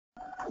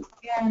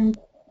And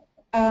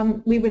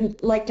we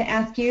would like to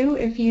ask you,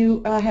 if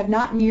you have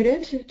not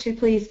muted, to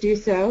please do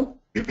so.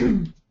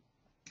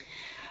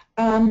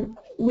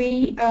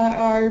 We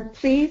are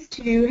pleased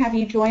to have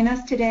you join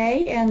us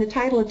today, and the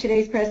title of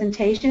today's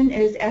presentation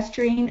is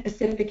Estuarine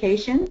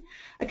Acidification,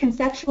 a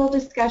conceptual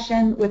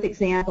discussion with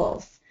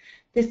examples.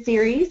 This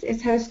series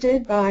is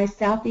hosted by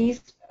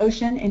Southeast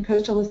Ocean and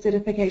Coastal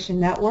Acidification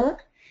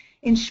Network.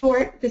 In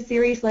short, the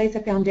series lays a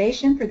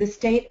foundation for the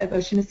state of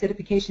ocean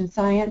acidification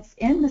science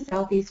in the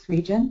Southeast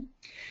region.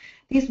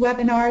 These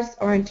webinars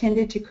are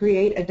intended to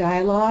create a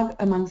dialogue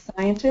among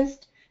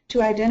scientists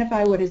to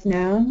identify what is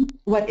known,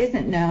 what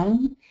isn't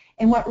known,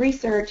 and what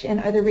research in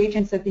other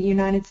regions of the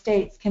United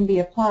States can be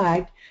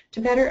applied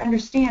to better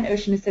understand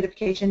ocean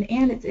acidification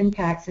and its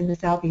impacts in the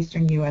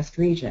southeastern U.S.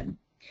 region.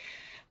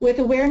 With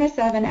awareness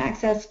of and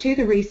access to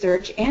the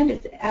research and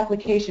its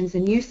applications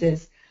and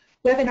uses,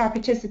 webinar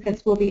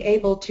participants will be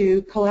able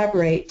to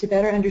collaborate to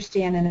better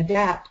understand and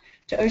adapt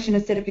to ocean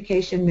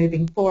acidification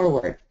moving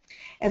forward.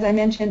 As I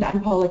mentioned,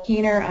 I'm Paula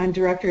Keener. I'm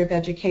Director of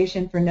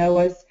Education for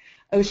NOAA's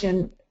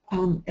Ocean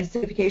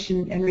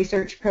Acidification and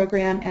Research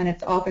Program and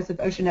its Office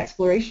of Ocean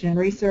Exploration and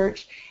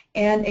Research,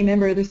 and a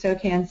member of the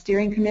SOCAN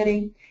Steering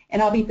Committee,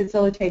 and I'll be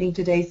facilitating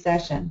today's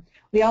session.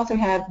 We also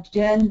have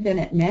Jen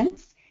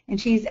Bennett-Mintz, and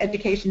she's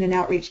Education and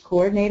Outreach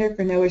Coordinator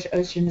for NOAA's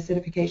Ocean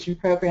Acidification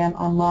Program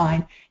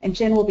online, and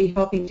Jen will be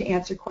helping to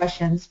answer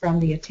questions from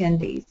the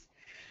attendees.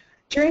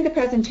 During the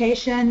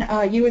presentation,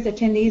 you as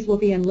attendees will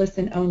be in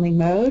listen-only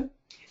mode.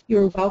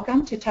 You're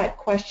welcome to type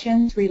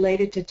questions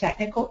related to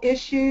technical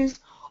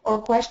issues or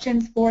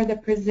questions for the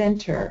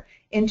presenter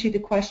into the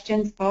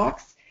questions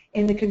box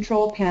in the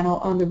control panel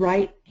on the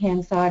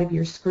right-hand side of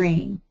your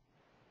screen.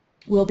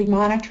 We'll be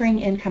monitoring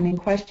incoming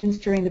questions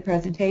during the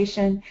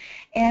presentation,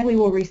 and we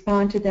will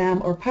respond to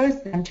them or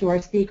pose them to our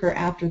speaker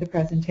after the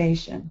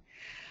presentation.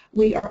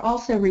 We are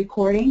also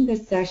recording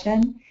this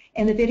session,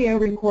 and the video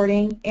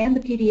recording and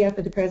the PDF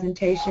of the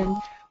presentation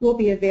will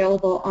be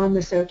available on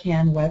the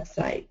SOCAN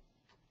website.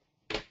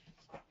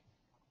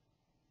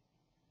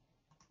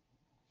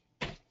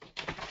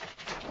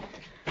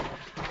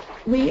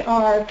 We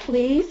are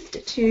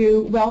pleased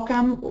to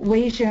welcome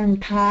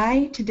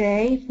Wei-Jun-Cai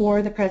today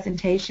for the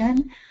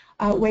presentation.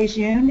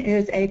 Wei-Jun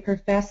is a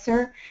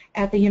professor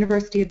at the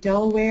University of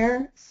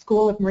Delaware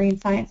School of Marine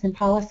Science and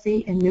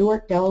Policy in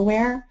Newark,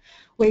 Delaware.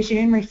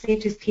 Wei-Jun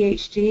received his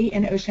PhD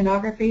in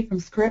oceanography from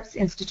Scripps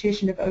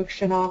Institution of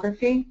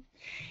Oceanography.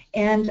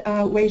 And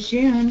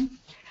Wei-Jun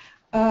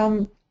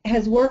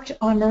has worked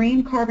on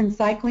marine carbon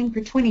cycling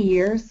for 20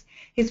 years.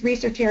 His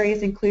research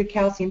areas include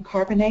calcium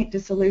carbonate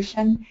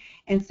dissolution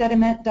and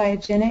sediment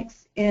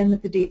diagenics in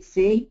the deep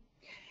sea,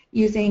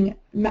 using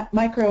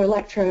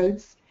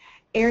microelectrodes,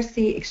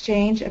 air-sea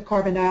exchange of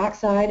carbon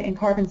dioxide, and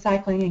carbon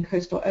cycling in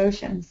coastal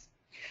oceans.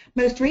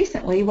 Most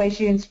recently,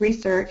 Wei-Jun's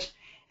research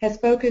has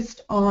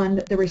focused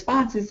on the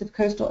responses of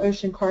coastal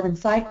ocean carbon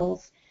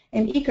cycles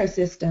and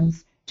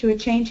ecosystems to a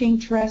changing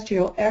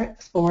terrestrial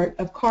export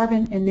of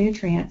carbon and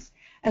nutrients,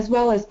 as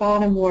well as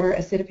bottom water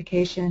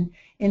acidification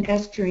in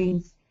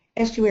estuaries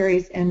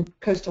and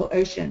coastal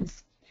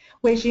oceans.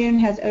 Wei-Jun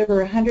has over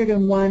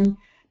 101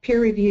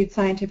 peer-reviewed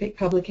scientific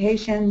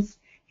publications.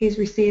 He's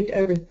received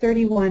over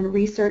 31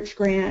 research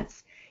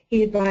grants.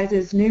 He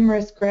advises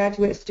numerous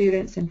graduate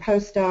students and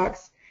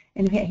postdocs,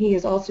 and he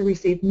has also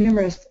received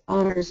numerous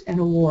honors and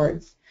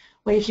awards.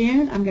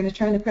 Wei-Jun, I'm going to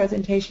turn the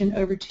presentation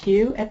over to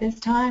you at this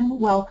time.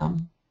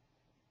 Welcome.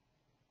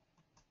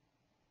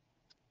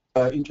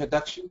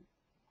 Introduction.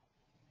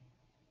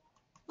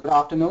 Good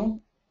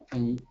afternoon.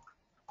 Can you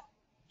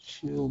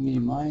show me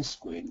my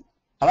screen?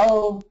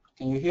 Hello.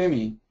 Can you hear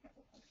me?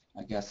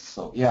 I guess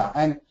so. Yeah,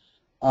 and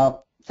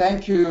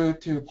thank you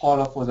to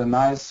Paula for the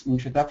nice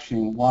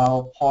introduction.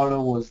 While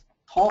Paula was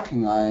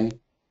talking, I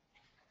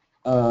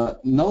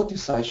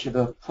noticed I should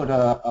have put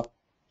a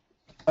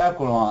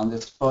background on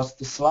this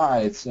first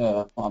slides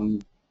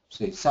from,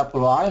 say,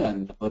 Sapporo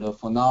Island, but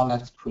for now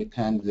let's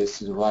pretend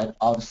this is right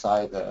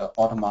outside the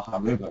Omaha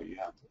River. You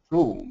have the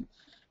plume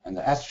and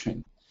the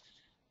estuarine.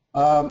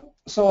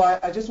 So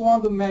I just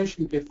want to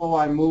mention, before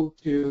I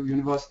moved to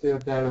University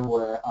of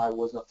Delaware, I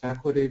was a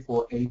faculty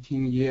for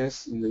 18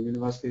 years in the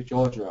University of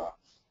Georgia,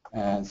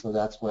 and so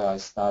that's where I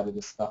started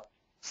the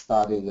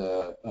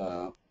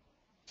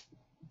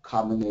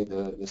carbonate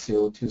the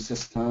CO2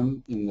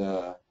 system in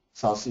the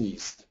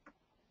southeast.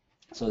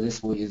 So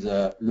this is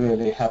a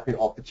really happy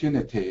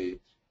opportunity.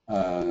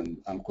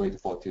 I'm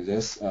grateful to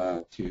this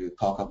to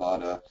talk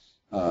about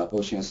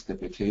ocean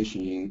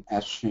acidification in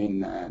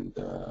estuarine and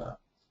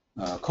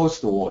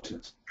coastal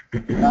waters.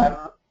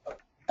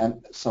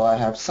 And so I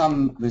have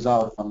some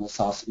result from the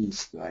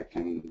southeast. I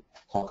can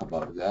talk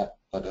about that,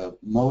 but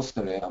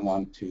mostly I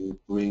want to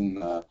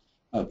bring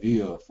a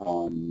view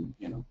from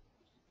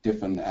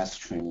different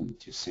estuarine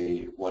to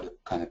see what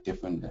kind of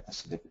different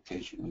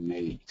acidification we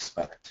may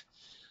expect.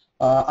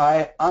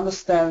 I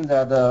understand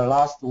that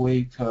last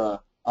week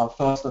our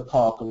first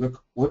talk, Rick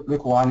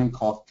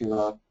Warnikoff gave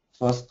a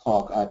first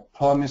talk. I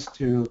promised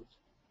to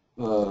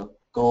go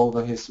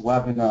over his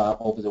webinar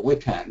over the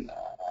weekend.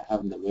 I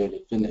haven't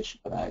really finished,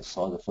 but I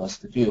saw the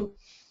first few.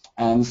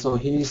 And so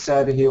he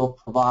said he will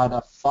provide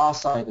a far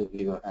side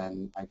view,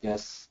 and I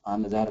guess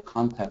under that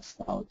context,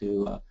 I'll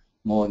do a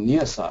more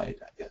near side,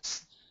 I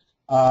guess.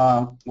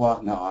 Well,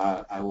 no,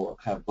 I will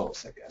have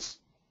both, I guess.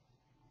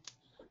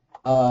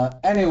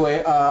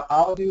 Anyway,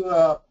 I'll do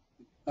a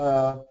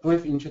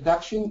brief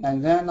introduction,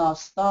 and then I'll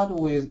start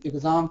with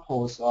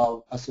examples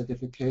of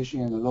acidification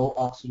and low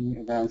oxygen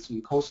events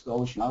in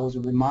coastal ocean. I was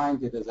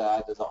reminded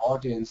that the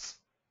audience,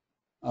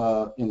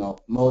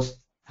 most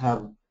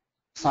have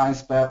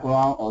science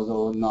background,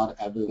 although not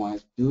everyone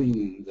is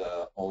doing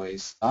the OA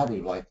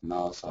study right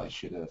now, so I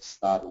should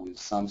start with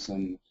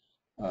something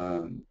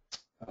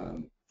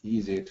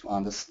easy to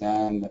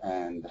understand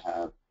and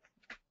have.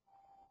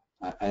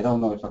 I don't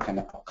know if I can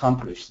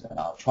accomplish that.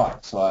 I'll try.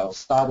 So I'll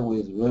start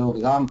with real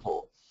example,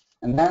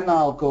 and then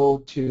I'll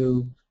go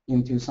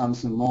into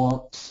something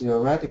more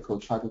theoretical,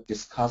 try to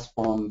discuss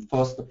from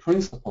first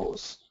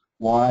principles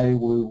why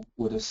we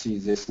would see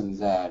this and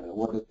that.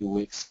 What do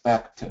we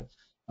expect?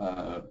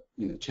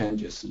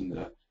 Changes in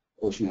the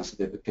ocean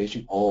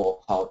acidification, or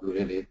how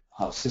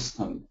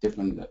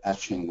different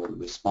upstream will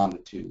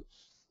respond to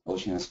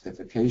ocean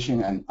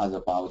acidification and other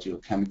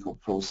biogeochemical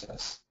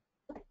process.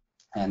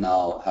 And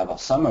I'll have a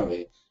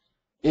summary.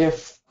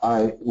 If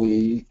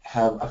we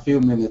have a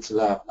few minutes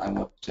left, I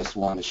just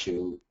want to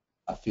show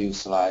a few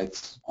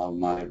slides of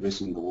my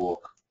recent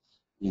work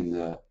in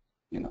the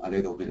a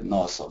little bit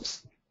north of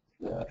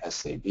the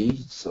SAB,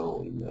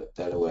 so in the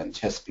Delaware and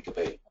Chesapeake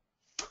Bay.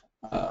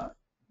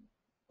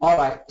 All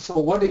right, so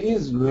what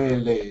is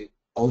really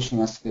ocean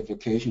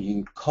acidification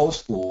in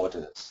coastal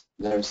waters?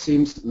 There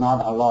seems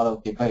not a lot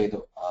of debate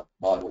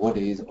about what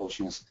is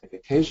ocean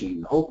acidification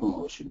in the open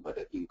ocean, but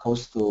in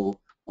coastal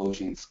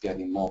ocean it's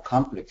getting more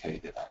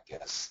complicated, I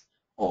guess,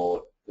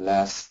 or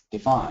less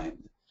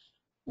defined.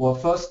 Well,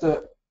 first,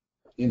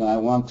 I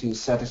want to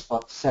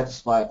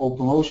satisfy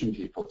open ocean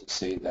people to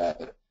say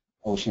that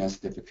ocean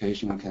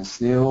acidification can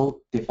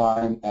still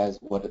define as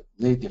what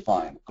they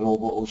define,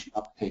 global ocean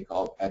uptake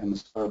of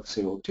atmospheric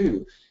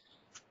CO2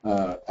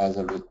 as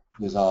a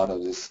result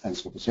of this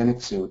anthropogenic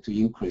CO2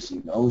 increase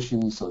in the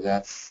ocean. So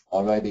that's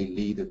already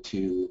lead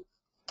to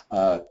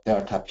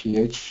delta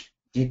pH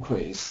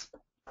decrease.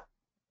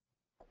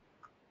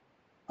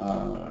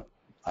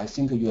 I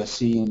think you are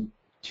seeing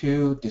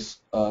two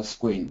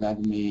screens. Let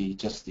me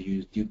just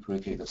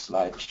duplicate the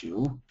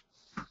slideshow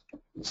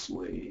this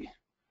way.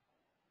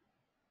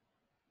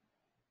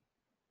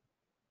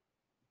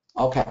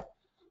 Okay,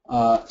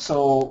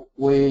 so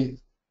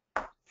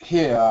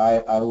here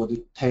I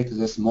would take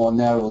this more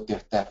narrow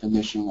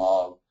definition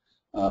of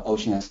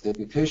ocean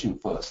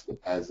acidification first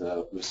as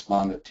a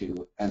responder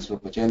to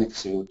anthropogenic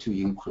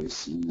CO2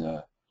 increase in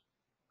the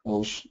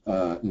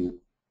ocean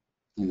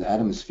in the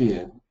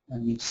atmosphere.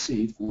 Let me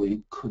see if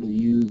we could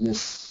use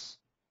this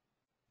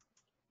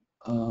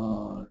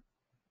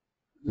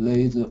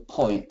laser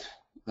point.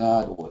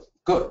 That was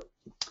good.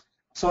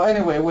 So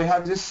anyway, we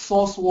have this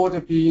source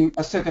water being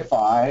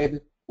acidified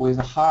with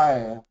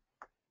higher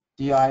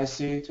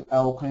DIC to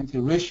alkalinity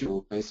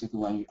ratio. Basically,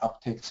 when you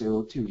uptake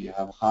CO2, you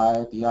have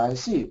higher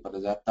DIC,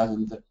 but that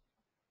doesn't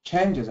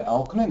change the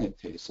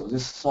alkalinity. So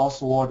this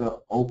source water,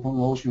 open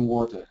ocean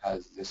water,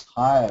 has this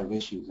higher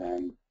ratio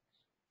than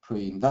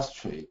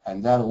pre-industry,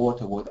 and that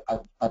water would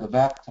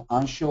advect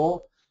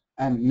onshore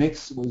and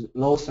mix with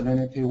low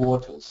salinity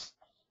waters.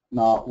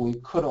 Now, we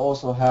could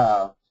also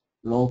have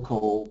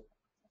local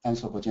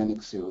anthropogenic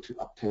CO2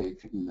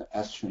 uptake in the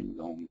estuarine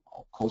zone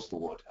or coastal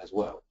water as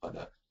well,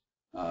 but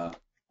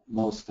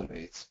mostly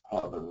it's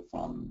probably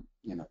from,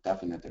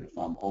 definitely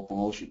from open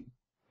ocean.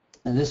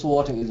 And this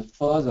water is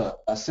further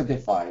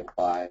acidified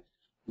by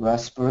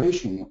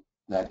respiration,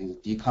 that is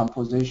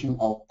decomposition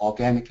of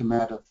organic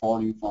matter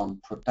falling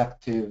from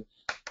productive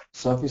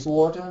surface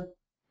water,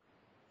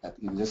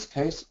 in this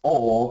case,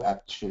 or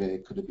actually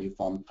it could be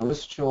from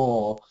terrestrial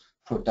or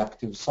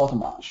productive salt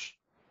marsh.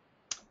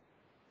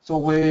 So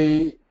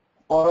we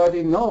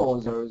already know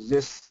there is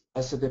this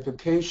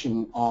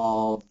acidification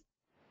of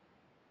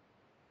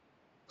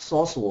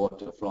source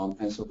water from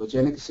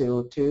anthropogenic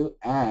CO2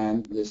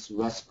 and this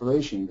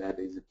respiration, that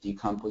is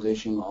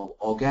decomposition of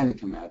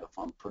organic matter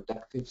from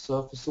productive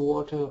surface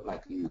water,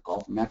 like in the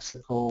Gulf of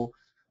Mexico,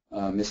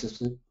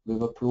 Mississippi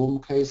River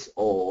plume case,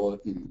 or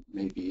in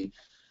maybe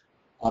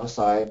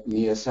outside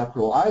near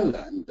Sapelo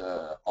Island,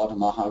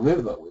 Altamaha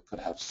River, we could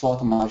have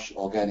salt marsh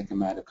organic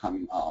matter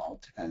coming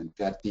out and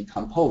get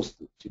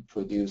decomposed to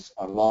produce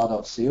a lot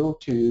of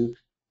CO2,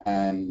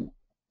 and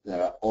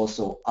there are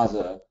also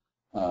other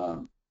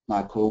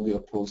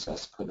microbial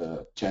process could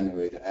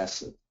generate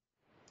acid.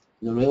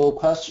 The real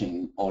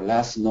question, or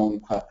less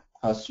known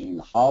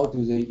question, how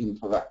do they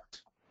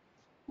interact?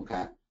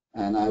 Okay,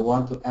 and I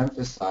want to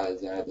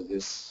emphasize that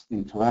this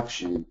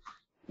interaction,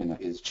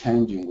 is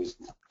changing with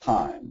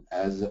time.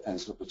 As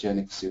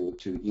anthropogenic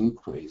CO2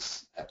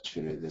 increase,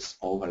 actually this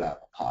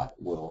overlap part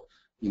will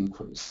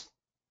increase.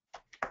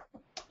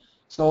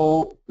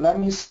 So let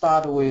me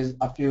start with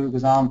a few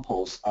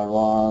examples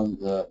around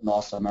the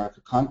North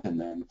American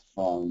continent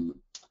from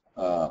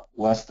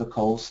west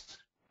coast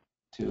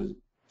to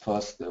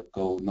first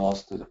go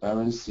north to the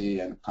Bering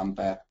Sea and come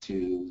back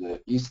to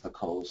the east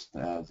coast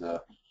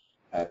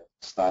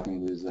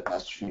starting with the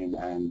Estuarine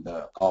and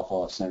the Gulf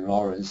of St.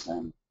 Lawrence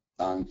and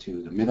down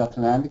to the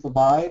Mid-Atlantic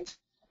Bight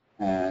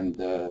and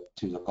to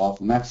the Gulf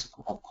of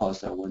Mexico. Of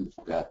course, I wouldn't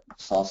forget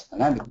South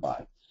Atlantic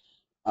Bight.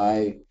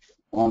 I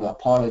want to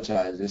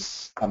apologize,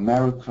 this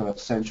America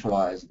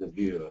centralized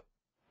view,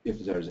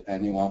 if there's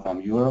anyone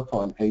from Europe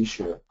or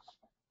Asia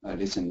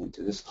listening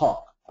to this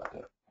talk.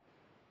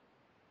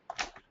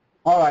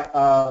 All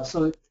right,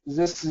 so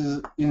this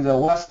is in the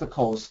west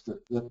coast,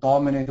 the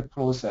dominant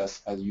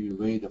process, as you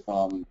read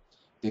from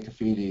Dick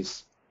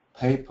Feely's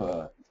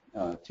paper,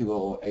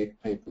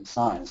 2008 paper in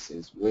Science,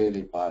 is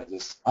really by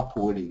this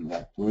upwelling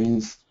that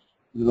brings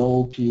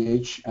low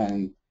pH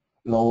and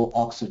low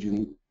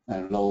oxygen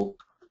and low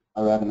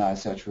aragonite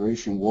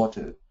saturation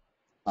water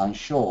on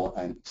shore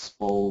and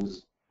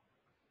expose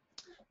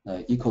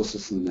the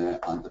ecosystem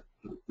under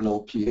low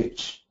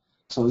pH.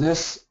 So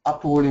this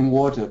upwelling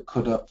water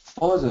could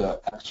further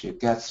actually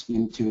get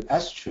into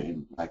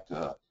estuarine, like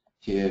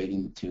here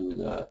into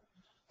the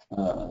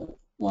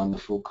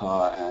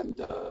Wonderful-Cai and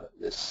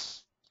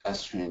this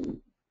estuarine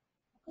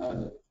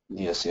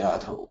near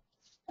Seattle.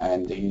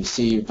 And you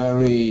see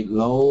very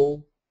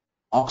low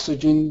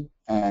oxygen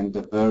and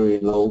very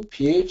low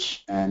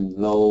pH and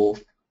low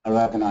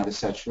aragonite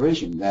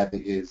saturation. That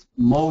is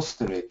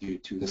mostly due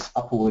to this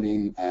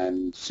upwelling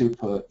and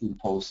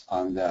superimposed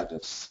on that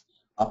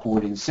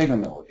upwelling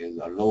signal is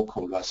a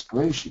local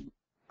respiration.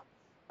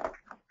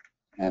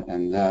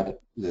 And that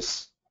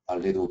this a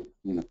little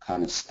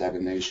kind of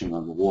stagnation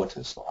of the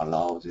water, so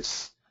allow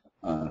this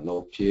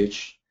low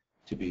pH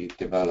to be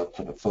developed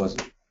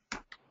further.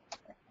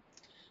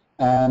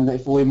 And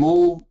if we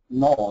move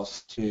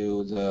north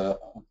to the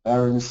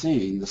Bering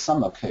Sea, in the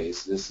summer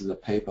case, this is a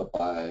paper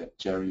by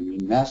Jeremy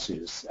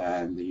Matthews,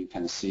 and you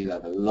can see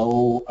that the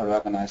low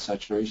aragonite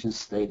saturation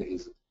state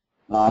is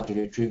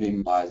largely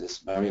driven by this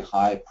very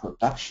high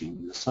production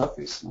in the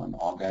surface when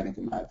organic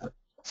matter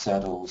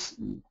settles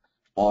in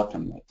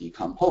bottom and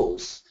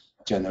decompose,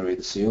 generate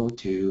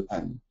CO2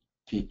 and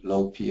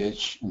low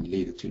pH and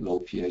lead to low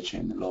pH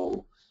and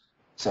low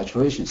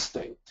saturation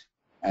state.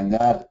 And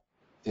that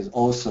is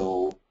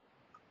also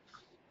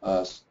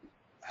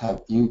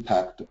have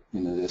impact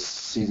this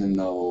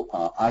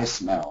seasonal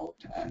ice melt,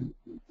 and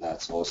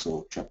that's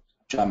also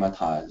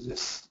dramatize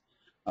this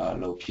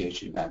low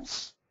pH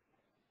events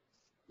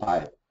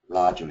by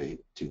largely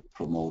to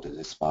promote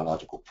this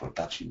biological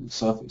production in the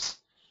surface.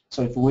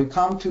 So if we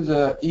come to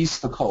the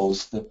east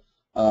coast,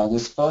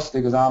 this first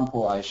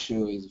example I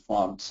show is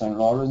from St.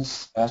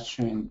 Lawrence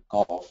Estuarine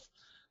Gulf,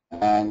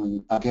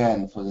 and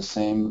again for the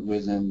same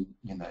reason,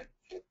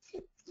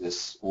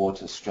 this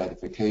water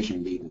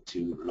stratification lead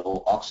to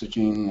low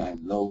oxygen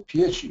and low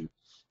pH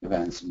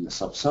events in the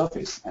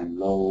subsurface and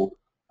low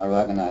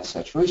aragonite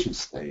saturation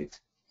state.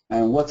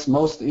 And what's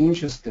most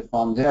interesting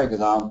from their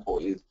example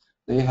is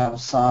they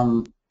have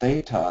some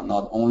data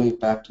not only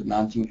back to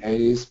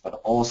 1980s but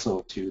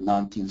also to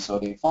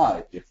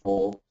 1935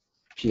 before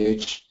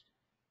pH,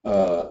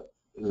 the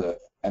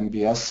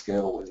MBS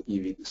scale was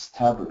even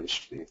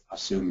established,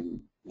 assuming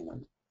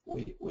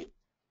we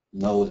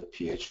know the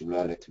pH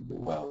relatively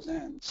well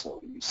then. So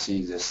you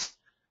see this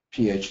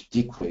pH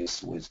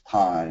decrease with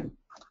time,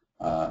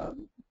 a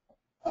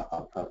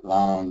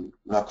long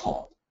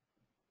record.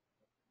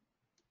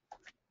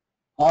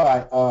 All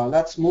right,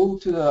 let's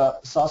move to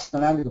the South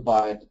Atlantic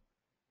Bight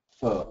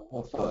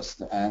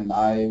first, and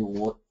I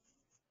would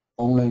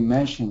only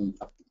mention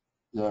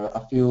there are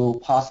a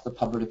few past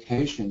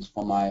publications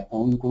from my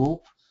own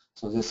group.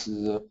 So this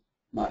is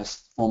my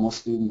former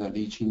student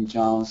Li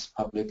Qingjiang's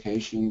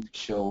publication to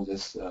show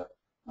this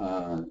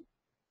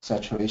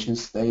saturation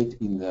state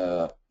in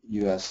the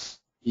U.S.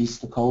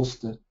 East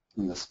Coast,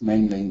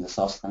 mainly in the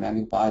South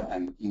Atlantic Bight,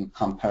 and in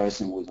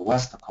comparison with the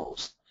West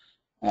Coast.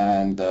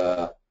 And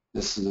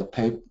this is a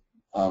paper,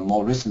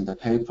 more recent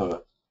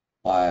paper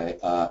by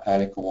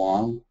Alec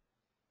Wang.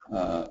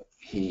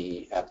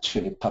 He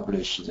actually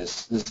published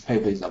this. This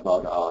paper is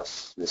about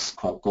us. This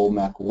called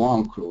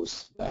GOMAC-1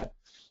 cruise that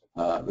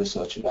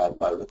research led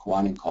by Rick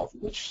Warnikoff,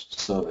 which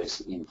surveys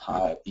the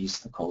entire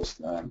East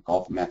Coast and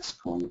Gulf of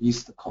Mexico and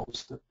East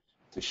Coast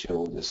to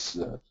show this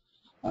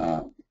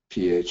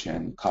pH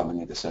and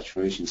carbonate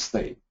saturation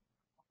state.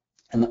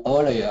 And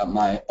earlier,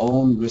 my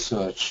own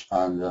research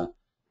on the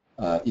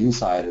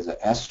inside the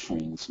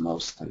estuarines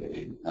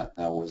mostly, that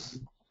was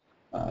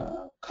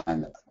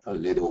kind of a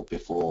little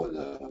before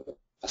the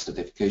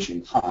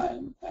acidification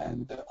time,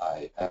 and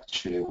I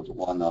actually was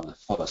one of the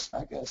first,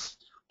 I guess,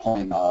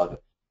 point out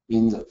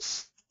in the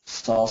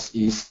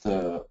southeast,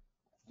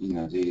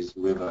 these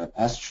river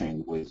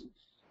estuarine with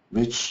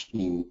rich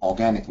in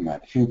organic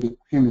matter,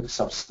 humic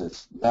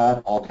substance.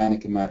 That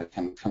organic matter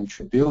can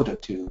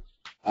contribute to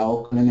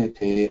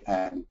alkalinity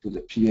and to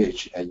the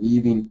pH, and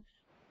even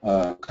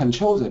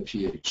control the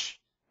pH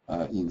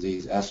in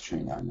these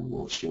estuarine, and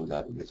we'll show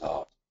that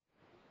result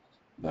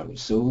very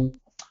soon.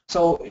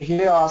 So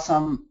here are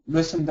some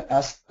recent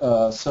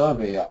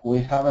survey. We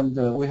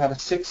had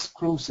 6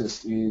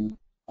 cruises in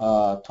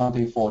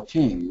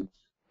 2014.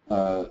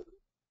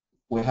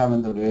 We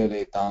haven't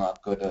really done a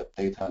good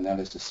data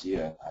analysis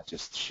yet. I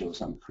just show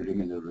some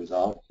preliminary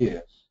result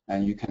here.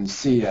 And you can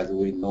see, as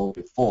we know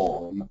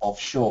before, in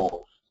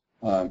offshore,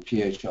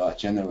 pH are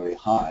generally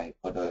high,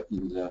 but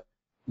in the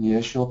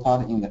nearshore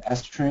part, in the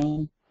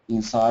estuarine,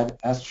 inside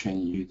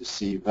estuarine, you'd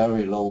see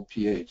very low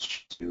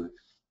pH to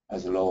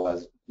as low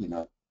as,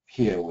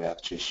 here we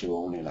actually show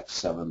only like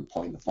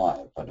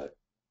 7.5, but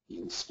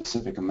in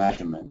specific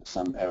measurement,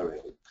 some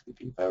area it could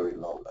be very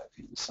low, like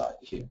inside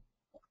here.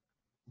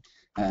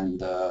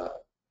 And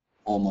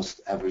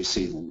almost every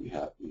season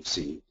you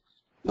see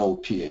low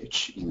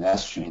pH in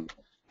estuarine.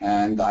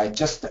 And I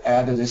just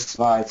added this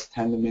slide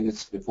 10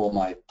 minutes before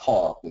my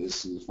talk.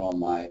 This is from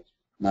my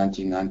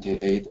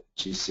 1998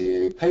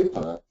 GCA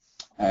paper.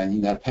 And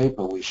in that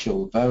paper, we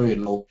show very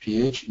low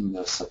pH in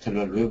the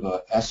Satilla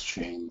River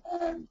estuarine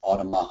and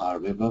Altamaha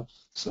River.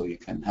 So you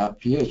can have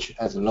pH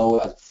as low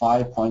as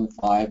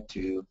 5.5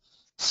 to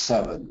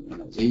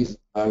 7. These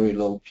very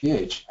low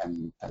pH,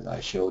 and as I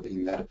showed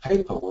in that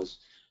paper, was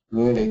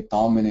really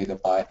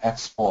dominated by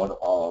export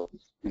of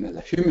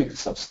the humic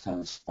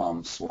substance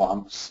from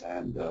swamps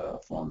and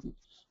from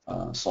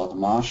salt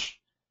marsh.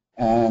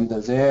 And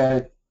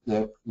there,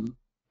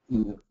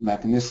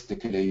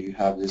 mechanistically, you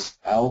have this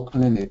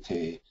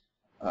alkalinity.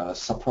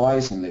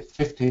 Surprisingly,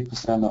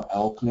 50% of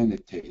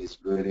alkalinity is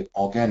really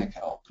organic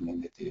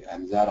alkalinity,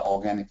 and that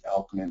organic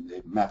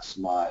alkalinity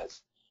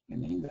maximizes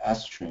in the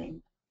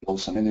estuarine, low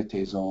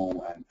salinity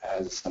zone, and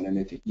as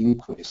salinity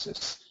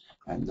increases,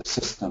 and the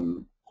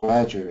system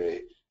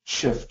gradually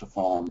shift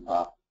from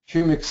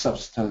humic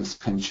substance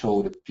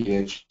controlled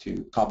pH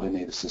to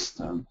carbonated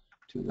system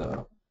to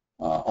the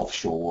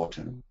offshore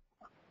water.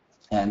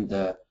 And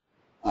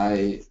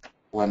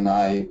when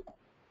I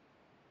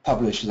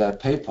published that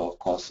paper, of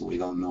course, we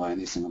don't know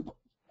anything about,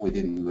 we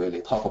didn't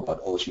really talk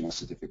about ocean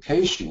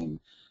acidification.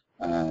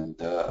 And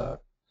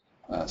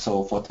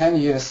so for 10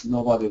 years,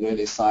 nobody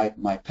really cited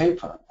my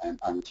paper, and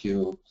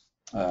until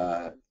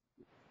a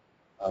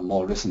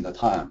more recent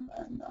time.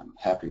 And I'm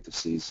happy to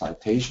see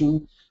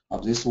citation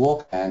of this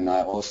work. And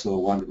I also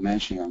want to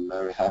mention I'm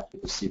very happy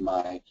to see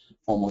my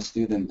former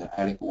student,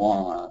 Eric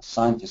Wang, a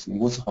scientist in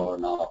Woodsboro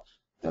now,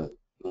 a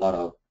lot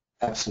of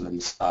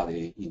excellent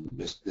study in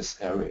this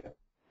area.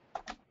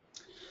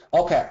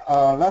 Okay,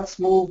 let's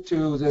move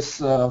to this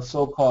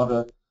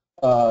so-called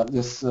ocean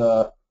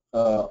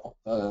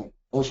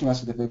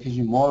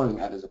acidification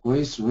mooring at the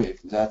Grace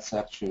Reef. That's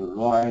actually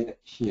right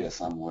here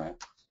somewhere.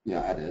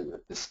 Yeah, at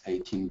this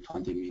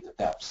 18-20 meter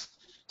depth.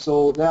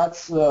 So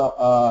that's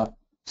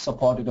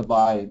supported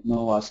by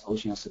NOAA's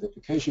ocean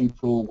acidification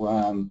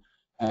program,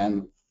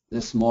 and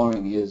this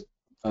mooring is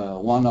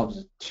one of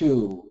the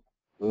 2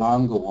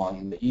 longer one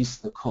in the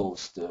east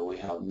coast. We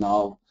have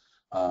now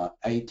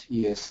 8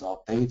 years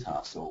of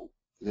data. So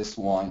this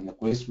one in the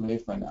Grace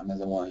Reef and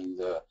another one in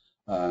the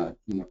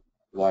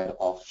right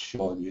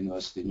offshore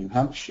University of New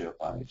Hampshire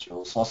by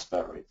Joe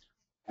Salisbury.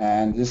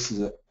 And this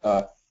is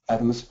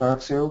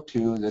atmospheric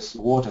CO2, this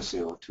water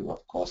CO2.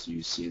 Of course,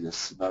 you see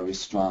this very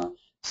strong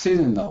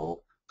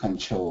seasonal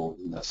control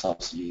in the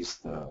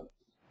southeast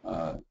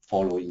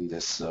following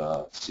this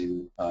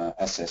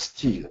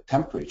SST, the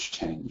temperature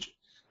change.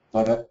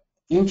 But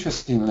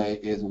interestingly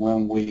is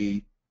when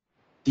we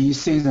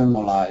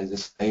deseasonalize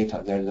this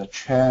data, there's a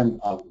trend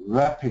of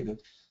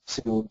rapid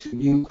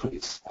CO2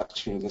 increase.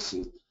 Actually, this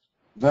is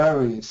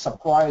very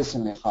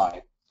surprisingly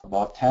high,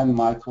 about 10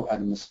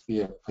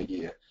 microatmosphere per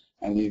year.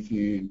 And if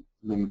you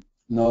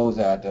know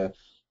that the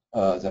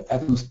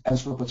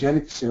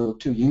anthropogenic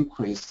CO2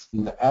 increase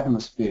in the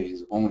atmosphere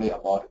is only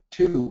about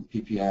 2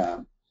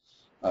 ppm,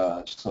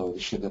 so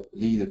it should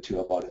lead to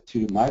about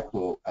 2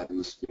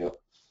 microatmosphere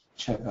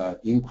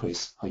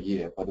increase per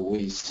year. But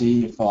we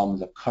see from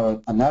the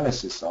current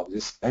analysis of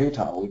this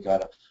data, we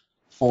got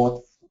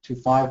 4 to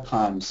 5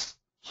 times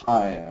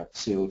higher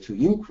CO2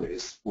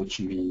 increase, which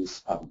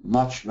means a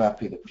much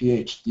rapid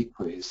pH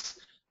decrease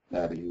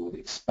that you would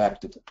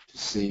expect to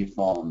see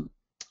from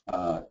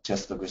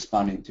just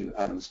responding to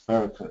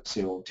atmospheric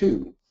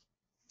CO2.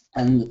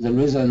 And the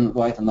reason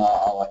right now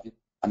our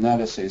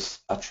analysis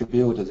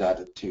attribute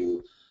that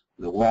to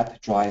the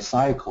wet-dry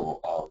cycle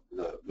of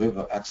the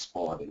river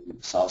export in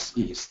the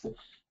southeast.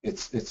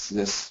 It's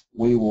this,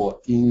 we were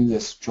in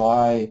this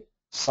dry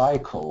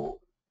cycle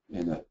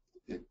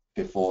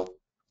before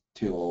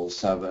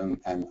 2007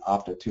 and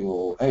after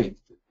 2008.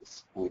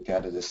 We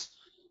get this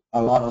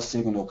a lot of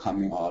signal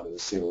coming out of the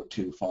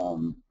CO2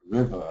 from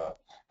river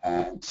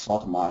and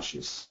salt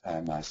marshes,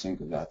 and I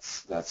think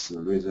that's the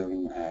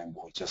reason. And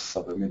we just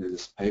submitted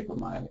this paper.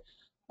 My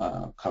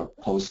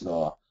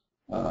postdoc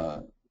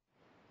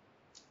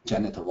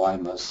Janet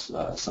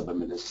Reimers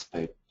submitted this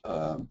paper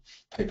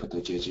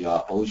to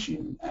JGR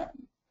Ocean,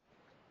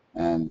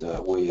 and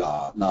we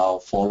are now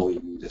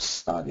following this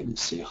study to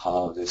see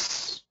how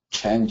this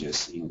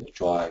changes in the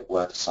dry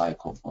wet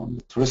cycle from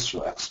the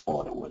terrestrial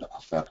export would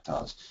affect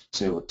us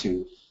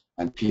CO2.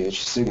 and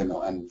pH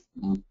signal, and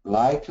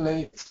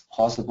likely it's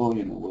possible,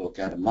 we'll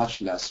get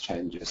much less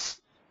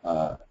changes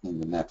in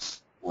the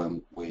next,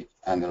 when we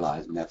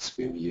analyze next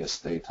few years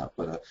data.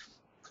 But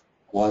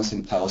one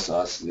thing tells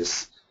us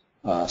this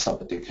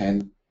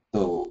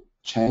subdecadal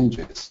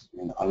changes,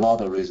 a lot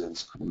of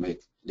reasons could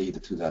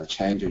lead to that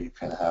change. You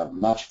can have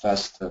much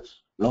faster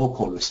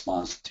local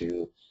response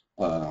to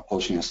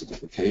ocean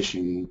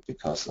acidification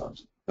because of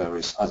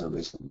various other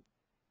reasons.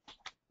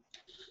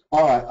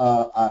 All right,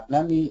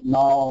 let me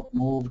now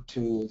move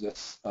to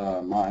this,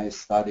 my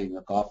study in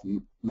the Gulf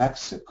of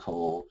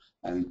Mexico,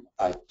 and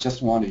I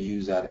just want to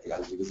use that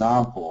as an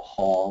example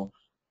how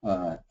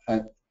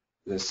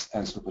this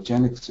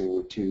anthropogenic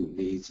CO2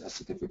 leads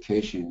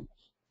acidification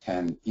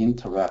can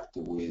interact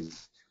with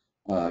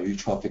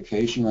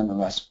eutrophication and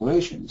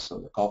respiration. So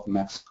the Gulf of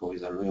Mexico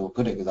is a real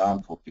good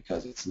example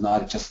because it's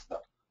not just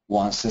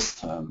one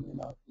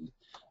system,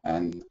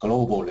 and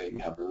globally you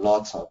have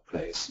lots of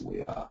places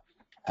where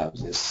have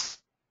this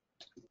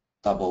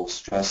double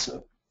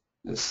stressor,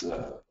 this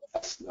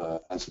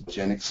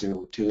anthropogenic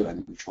CO2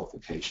 and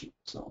eutrophication.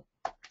 So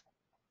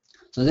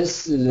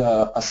this is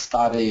a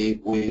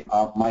study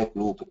my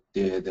group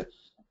did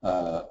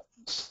a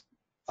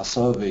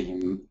survey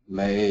in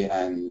May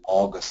and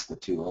August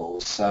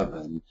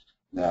 2007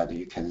 that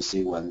you can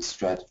see when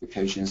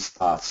stratification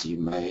starts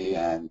in May,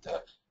 and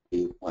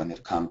when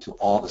it comes to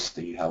August,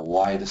 you have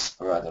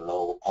widespread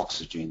low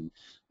oxygen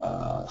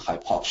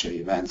hypoxia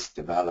events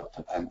developed,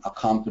 and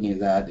accompany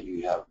that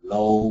you have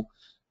low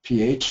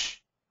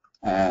pH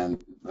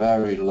and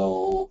very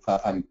low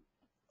and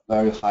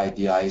very high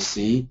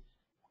DIC.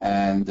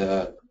 And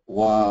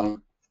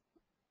one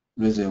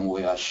reason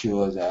we are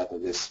sure that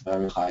this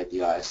very high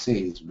DIC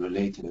is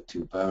related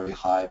to very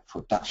high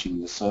production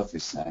in the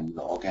surface, and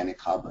the organic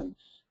carbon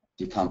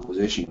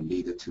decomposition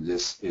lead to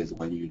this is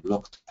when you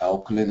look at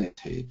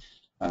alkalinity,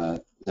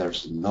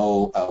 there's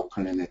no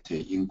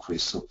alkalinity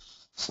increase.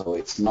 So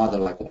it's not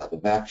like a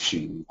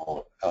vacuum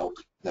or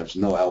there's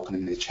no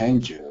alkalinity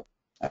change.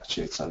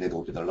 Actually, it's a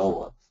little bit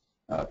lower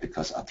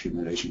because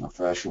accumulation of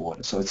fresh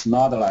water. So it's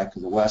not like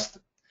the West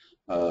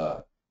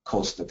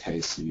Coast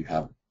case, you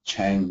have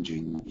change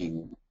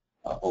in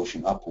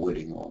ocean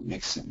upwelling or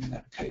mixing in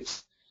that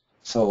case.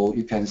 So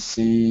you can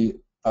see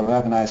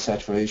aragonite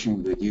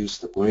saturation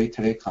reduced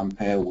greatly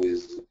compared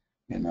with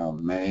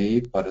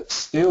May, but it's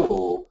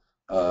still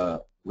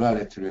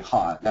relatively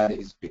high. That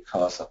is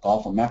because the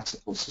Gulf of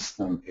Mexico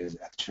system is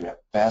actually a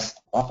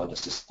best buffered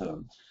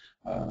system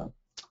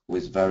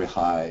with very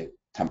high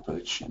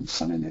temperature and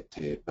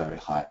salinity, very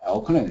high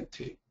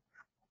alkalinity.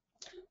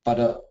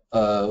 But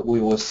we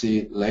will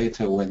see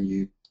later when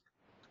you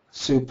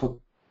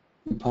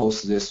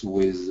superimpose this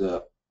with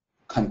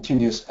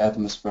continuous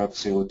atmospheric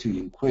CO2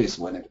 increase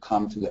when it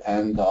comes to the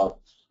end of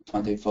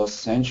 21st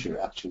century.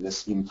 Actually,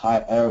 this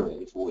entire area,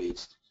 if we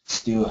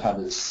still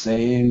have the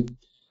same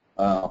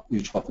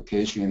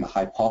eutrophication and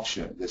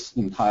hypoxia, this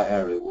entire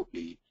area will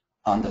be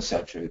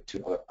undersaturated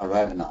to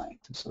aragonite.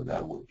 So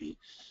that will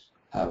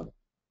have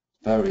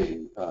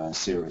very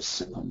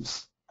serious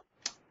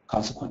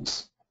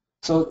consequence.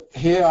 So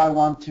here I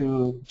want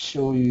to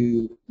show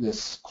you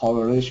this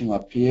correlation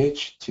of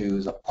pH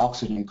to the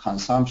oxygen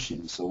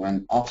consumption. So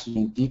when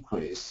oxygen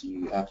decreases,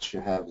 you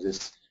actually have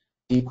this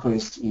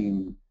decrease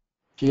in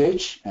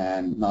pH,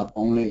 and not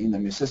only in the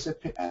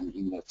Mississippi and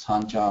in the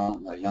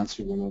Changjiang, the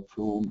Yangtze River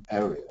plume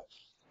area.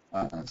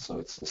 So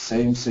it's the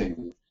same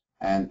thing,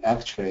 and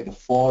actually it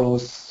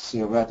follows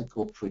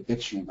theoretical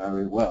prediction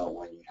very well.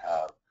 When you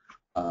have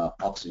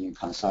oxygen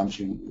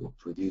consumption, you will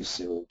produce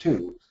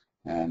CO2,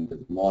 and the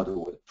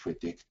model would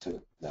predict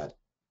that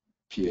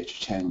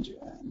pH change,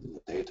 and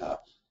the data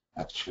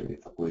actually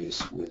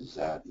agrees with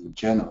that in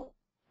general.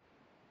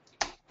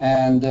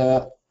 And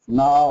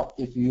now,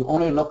 if you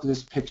only look at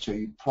this picture,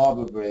 you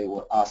probably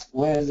will ask,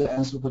 where is the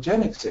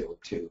anthropogenic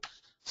CO2?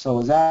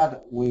 So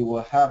that we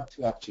will have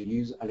to actually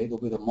use a little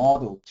bit of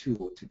model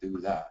tool to do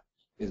that.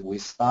 Is we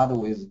start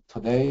with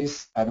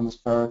today's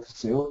atmospheric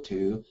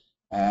CO2,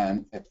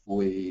 and if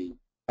we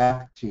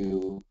back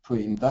to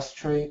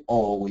pre-industry,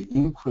 or we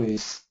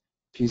increase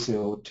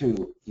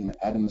PCO2 in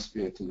the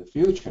atmosphere to the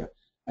future,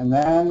 and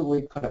then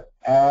we could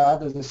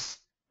add this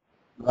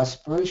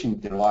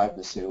respiration-derived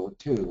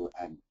CO2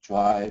 and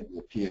drive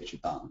the pH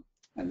down.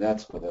 And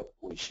that's what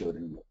we showed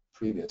in the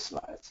previous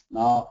slides.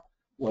 Now,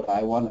 what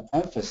I want to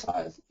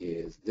emphasize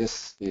is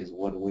this is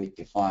what we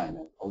define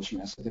as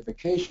ocean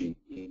acidification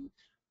in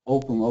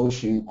open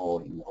ocean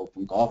or in the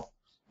open Gulf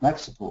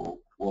Mexico.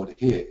 What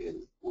here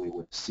is we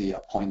would see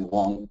a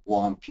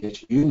 0.11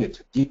 pH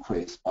unit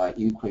decrease by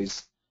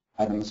increased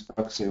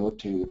atmospheric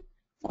CO2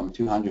 from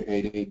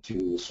 280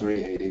 to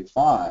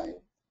 385,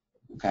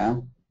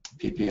 okay,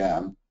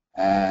 ppm.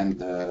 And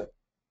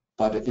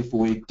but if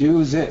we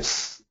do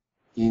this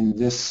in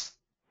this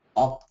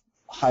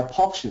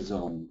hypoxia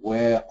zone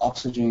where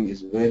oxygen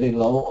is really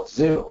low or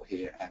zero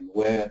here, and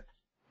where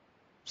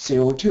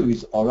CO2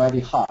 is already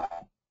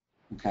high,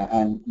 okay,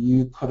 and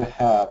you could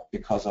have,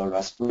 because of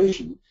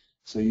respiration,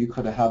 so you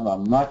could have a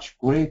much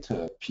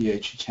greater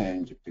pH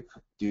change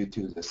due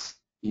to this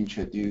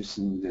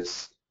introducing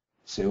this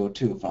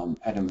CO2 from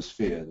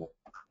atmosphere.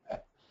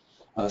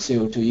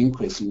 CO2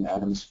 increase in the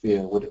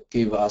atmosphere would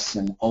give us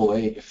an OA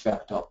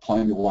effect of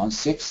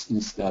 0.16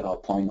 instead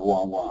of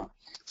 0.11.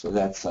 So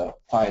that's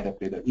quite a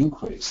bit of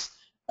increase.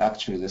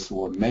 Actually, this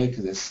will make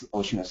this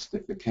ocean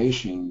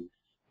acidification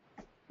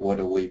what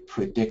we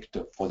predict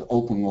for the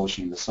open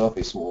ocean, the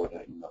surface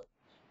water,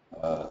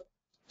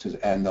 to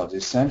the end of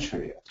this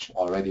century, actually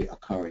already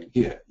occurring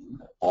here in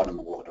the bottom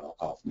water of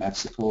Gulf of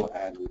Mexico,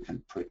 and we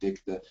can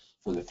predict that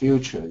for the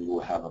future you will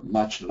have a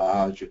much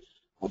larger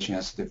ocean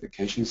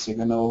acidification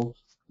signal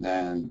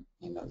than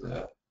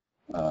the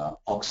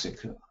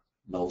oxic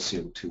low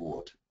CO2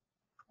 water.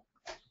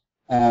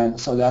 And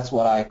so that's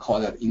what I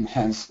call that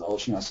enhanced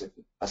ocean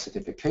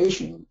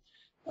acidification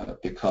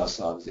because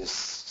of this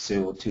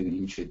CO2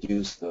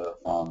 introduced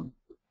from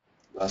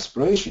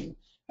respiration.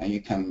 And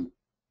you can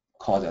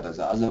call that as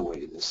the other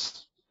way,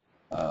 this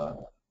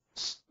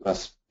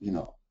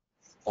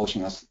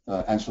ocean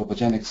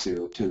anthropogenic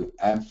CO2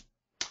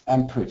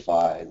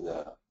 amplify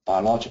the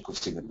biological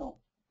signal.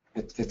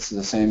 It's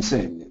the same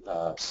thing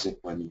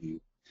when you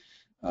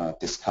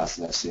discuss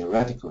that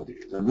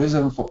theoretically. The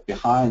reason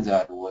behind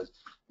that was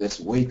this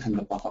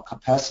weakened buffer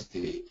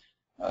capacity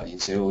in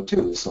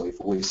CO2. So if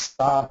we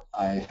start,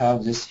 I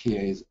have this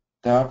here is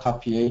delta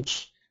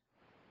pH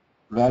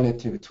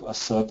relative to a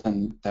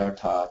certain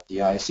delta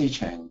DIC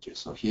change.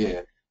 So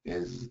here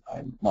is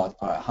I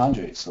multiply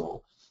 100.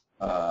 So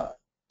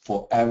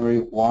for every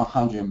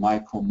 100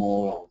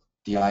 micromole of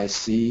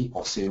DIC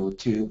or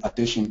CO2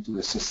 addition to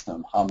the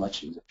system, how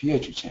much is the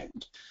pH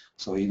change?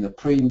 So in the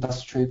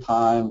pre-industrial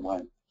time,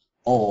 when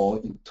or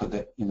in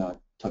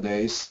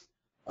today's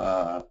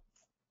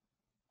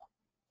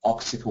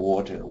oxic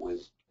water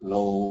with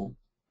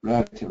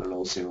relatively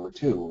low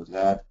CO2,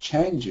 that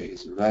change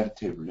is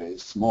relatively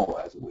small,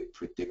 as we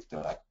predict,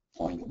 like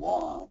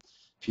 0.1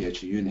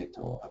 pH unit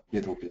or a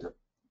little bit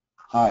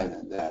higher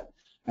than that.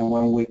 And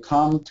when we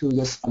come to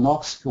this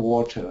anoxic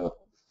water,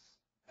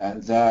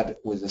 and that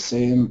with the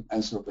same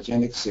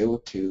anthropogenic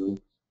CO2,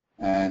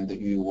 and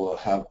you will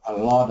have a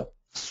lot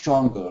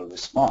stronger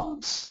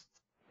response.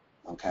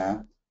 Okay,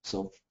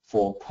 so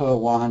for per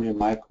 100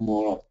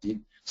 micromole of the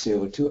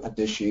CO2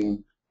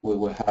 addition, we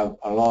will have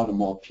a lot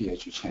more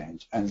pH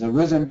change. And the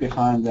reason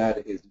behind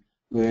that is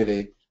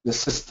really the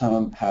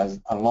system has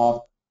a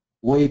lot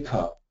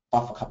weaker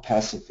buffer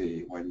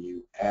capacity when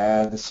you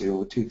add the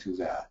CO2 to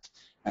that.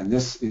 And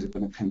this is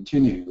going to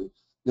continue.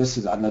 This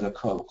is another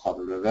curve called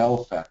the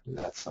Revel factor.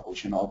 That's the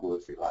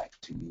oceanography like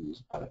to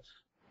use, but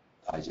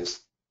I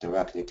just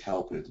directly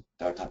calculate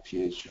delta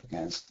pH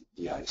against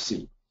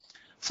DIC.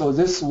 So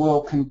this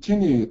will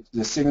continue,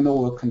 the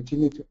signal will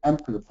continue to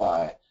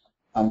amplify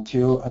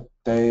until a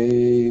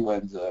day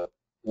when the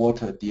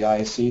water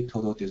DIC,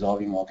 total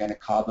dissolving organic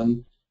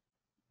carbon,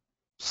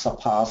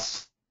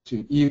 surpass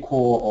to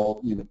equal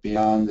or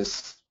beyond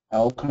this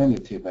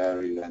alkalinity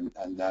value,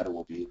 and that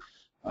will be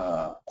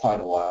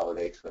quite a while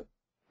later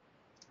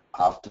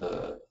after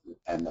the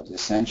end of the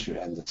century,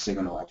 and the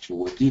signal actually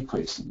will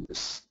decrease in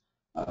this,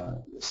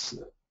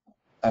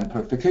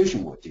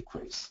 amplification will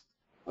decrease,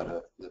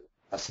 but the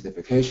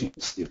acidification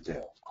is still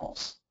there, of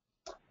course.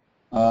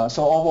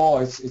 So overall,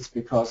 it's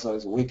because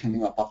of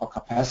weakening of buffer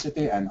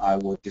capacity, and I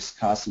will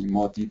discuss in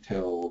more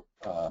detail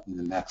in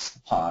the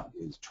next part,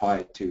 is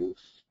try to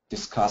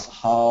discuss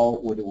how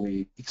would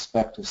we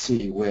expect to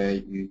see where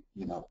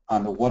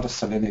under water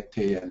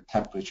salinity and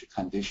temperature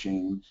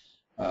condition,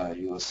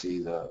 you will see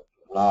the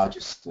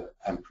largest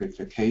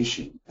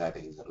amplification, that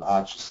is the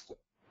largest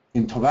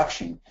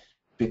interaction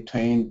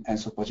between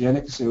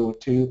anthropogenic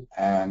CO2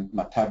 and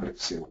metabolic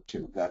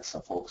CO2. That's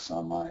the focus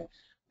on my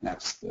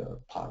next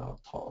part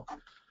of talk.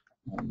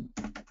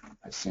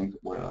 I think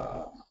we're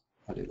a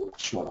little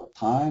short of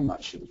time. I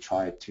should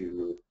try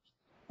to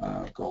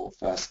go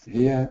fast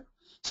here.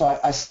 So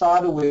I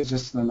started with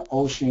just an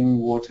ocean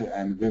water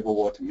and river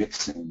water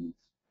mixing.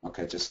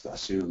 Okay, just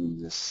assume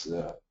this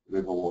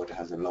river water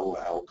has a lower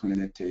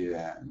alkalinity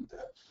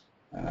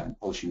and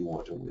ocean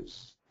water with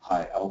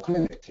high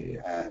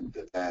alkalinity, and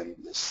then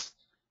this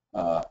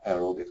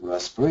aerobic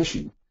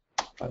respiration.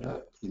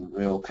 But in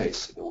real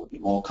case, it will be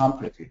more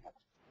complicated.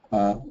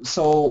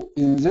 So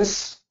in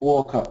this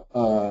work,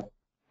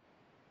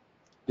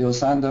 Bill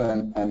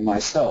Sander and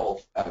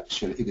myself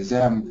actually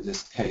examined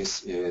this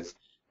case is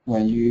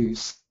when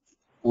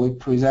we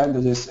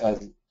presented this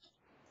as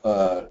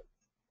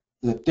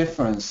the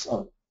difference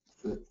of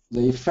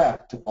the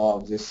effect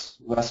of this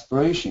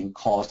respiration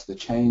caused the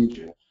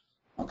change.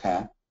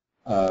 Okay,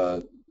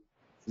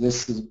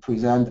 this is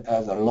presented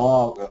as a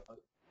log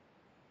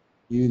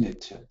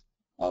unit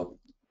of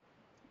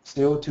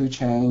CO2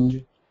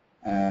 change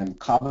and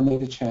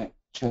carbonated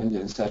change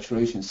in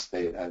saturation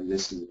state, and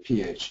this is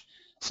pH.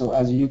 So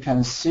as you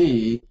can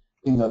see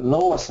in the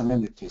lower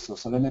salinity, so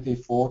salinity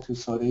 4 to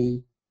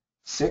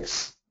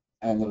 36,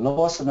 and the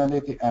lower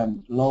salinity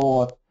and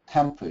lower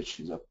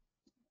temperature, the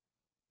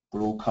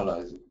blue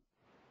color is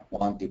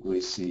 1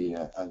 degree C,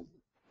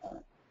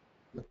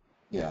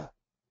 yeah.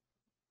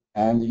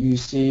 And you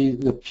see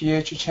the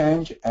pH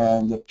change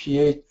and the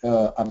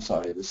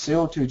the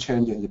CO2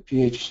 change and the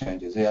pH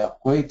change, they are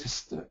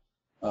greatest.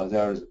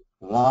 There's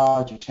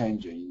large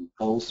change in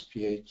both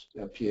pH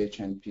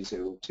and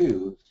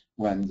PCO2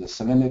 when the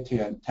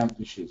salinity and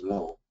temperature is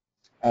low.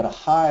 At a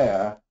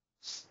higher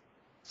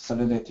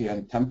salinity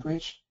and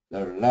temperature,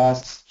 there are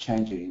less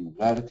change in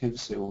relative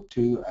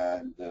CO2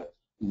 and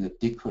in the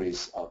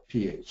decrease of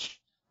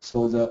pH.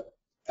 So the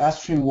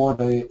estuarine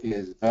water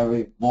is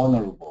very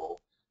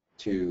vulnerable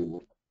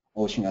to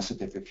ocean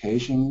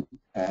acidification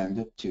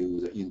and to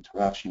the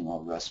interaction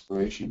of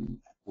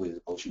respiration with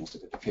ocean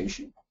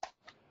acidification.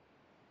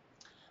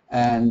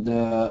 And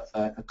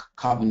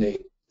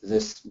carbonate,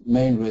 this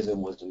main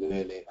reason was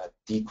really a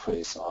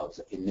decrease of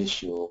the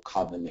initial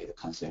carbonate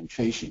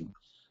concentration.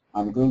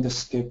 I'm going to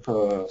skip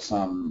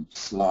some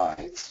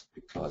slides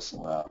because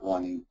we're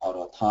running out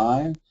of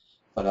time,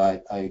 but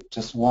I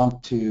just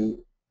want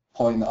to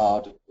point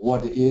out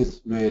what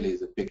is really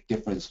the big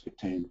difference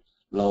between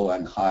low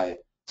and high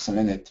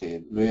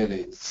salinity.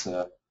 Really, it's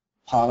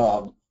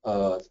part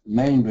of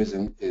main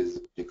reason is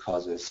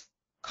because it's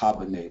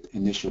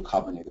initial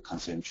carbonate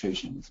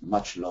concentration is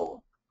much lower,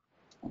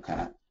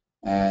 okay?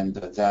 And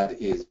that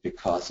is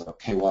because of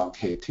K1,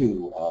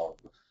 K2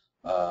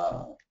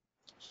 of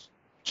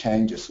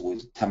changes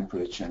with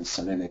temperature and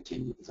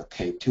salinity, the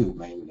K2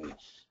 mainly.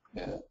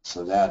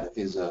 So that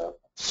is a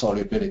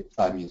solubility,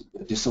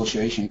 the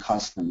dissociation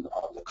constant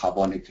of the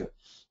carbonic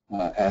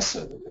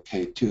acid, the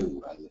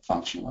K2, as a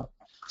function of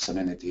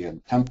salinity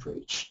and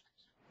temperature.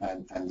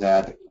 And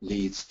that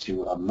leads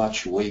to a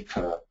much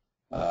weaker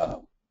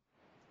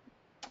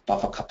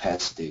buffer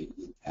capacity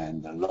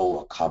and a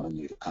lower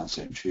carbonate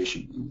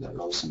concentration in the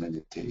low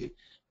salinity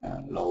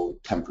and low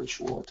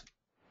temperature water.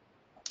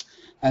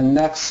 And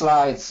next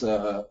slides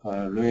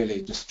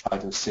really just try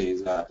to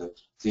see that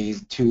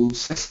these two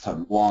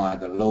systems, one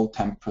at a low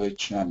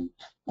temperature and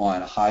one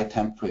at a high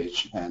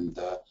temperature, and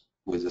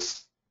with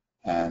this,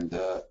 and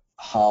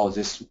how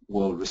this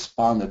will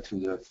respond to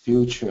the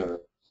future,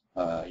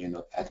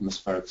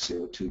 atmospheric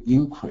CO2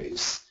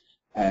 increase.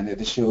 And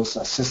it shows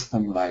a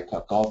system like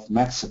Gulf of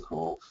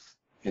Mexico.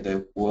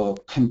 It will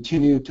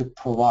continue to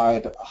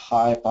provide a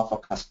high buffer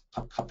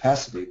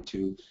capacity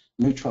to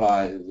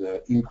neutralize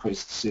the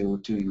increased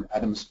CO2 in the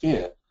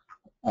atmosphere,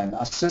 and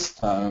a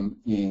system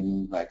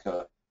in like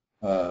a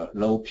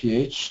low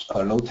pH,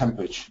 low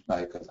temperature,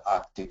 like the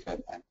Arctic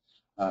and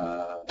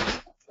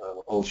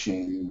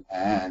ocean,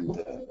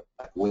 and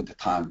winter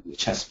time, the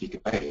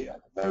Chesapeake Bay, at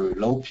very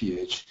low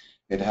pH.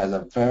 It has a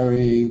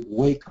very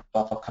weak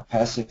buffer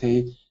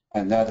capacity,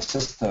 and that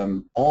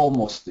system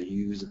almost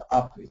used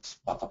up its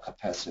buffer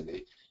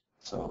capacity.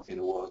 So it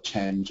will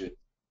change it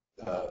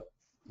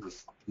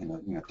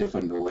in a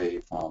different way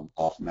from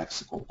Gulf of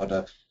Mexico.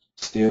 But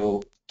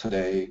still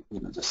today,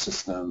 the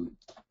system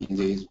in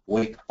this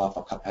weak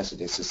buffer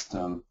capacity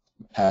system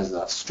has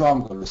a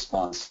stronger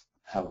response,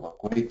 have a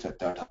greater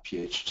delta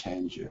pH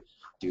change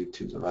due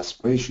to the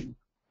respiration.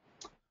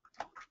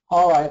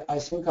 All right, I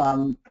think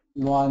I'm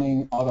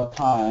running out of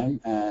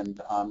time,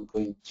 and I'm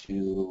going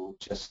to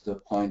just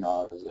point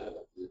out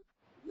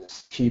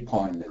this key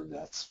point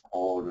that's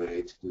all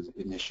related to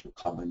the initial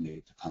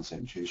carbonate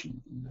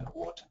concentration in the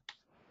water.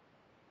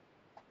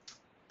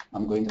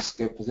 I'm going to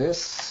skip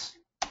this.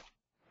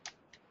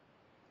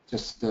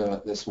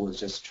 This will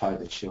just try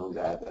to show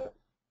that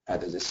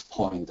at this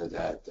point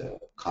that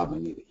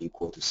carbonate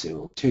equal to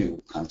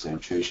CO2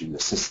 concentration, the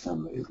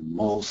system is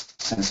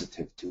most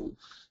sensitive to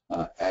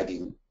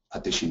adding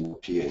additional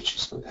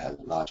pH, so it has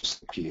the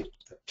largest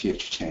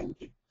pH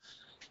change.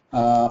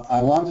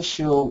 I want to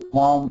show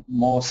one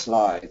more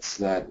slide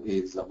that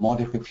is a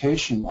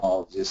modification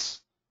of this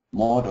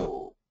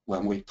model.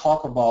 When we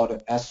talk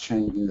about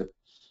estuarine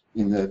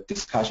in the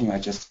discussion I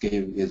just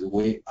gave, is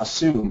we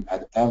assume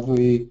at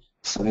every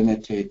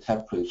salinity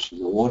temperature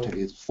the water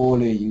is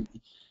fully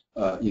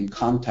in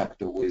contact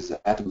with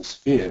the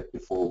atmosphere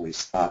before we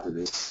start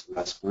this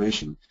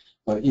respiration.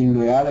 But in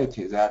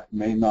reality, that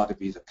may not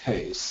be the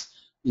case.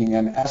 In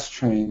an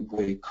estuarine,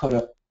 we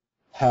could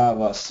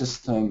have a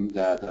system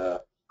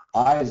that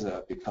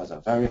either because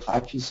of very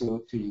high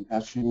PCO2 in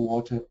estuarine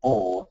water,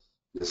 or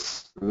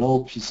this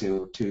low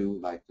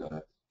PCO2 like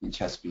in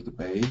Chesapeake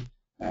Bay,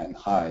 and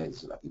high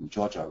is like in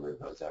Georgia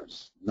River.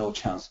 There's no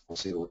chance for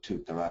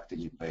CO2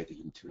 directly embedded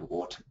into the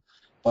water.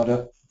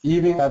 But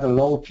even at a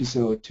low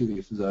PCO2,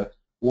 if the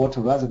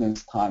water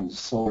residence time is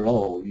so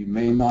low, you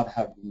may not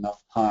have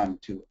enough time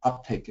to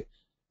uptake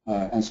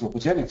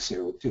anthropogenic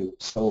CO2.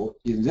 So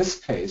in this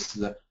case,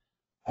 the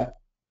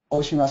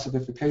ocean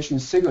acidification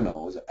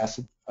signal, the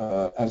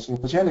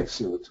anthropogenic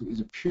CO2,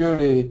 is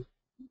purely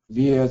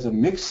via the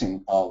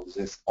mixing of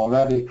this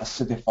already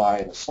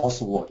acidified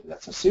source water,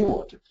 that's a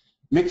seawater,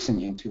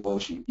 mixing into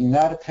ocean. In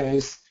that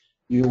case,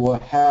 you will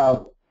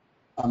have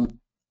a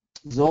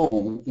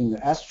zone in the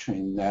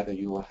estuarine that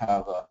you will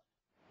have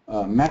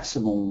a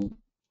maximum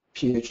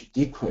pH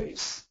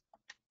decrease.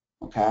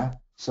 Okay,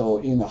 so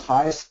in the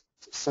highest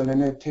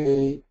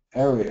salinity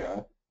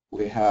area,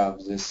 we have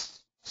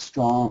this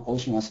strong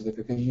ocean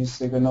acidification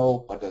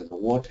signal, but the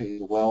water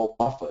is well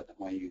buffered.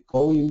 When you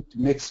go in to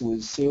mix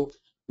with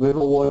river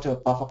water,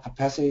 buffer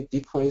capacity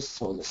decrease,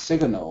 so the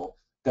signal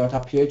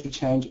delta pH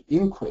change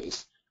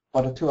increase.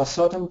 But to a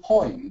certain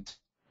point,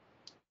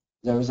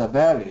 there is a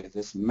value,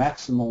 this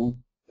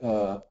maximum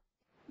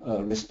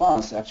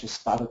response actually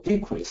start to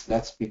decrease.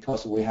 That's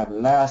because we have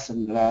less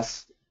and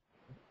less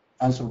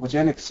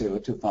anthropogenic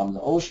CO2 from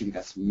the ocean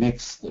gets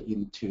mixed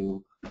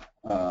into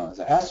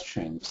the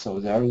estuarine. So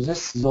there is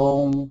this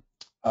zone,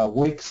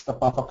 weaks the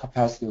buffer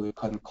capacity. We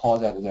can call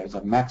that there is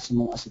a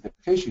maximum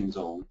acidification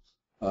zone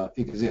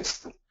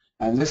exists.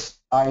 And this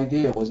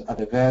idea was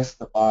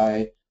advanced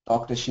by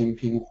Dr.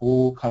 Xinping,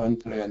 who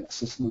currently an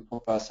assistant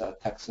professor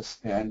at Texas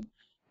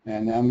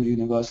A&M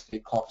University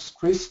Corpus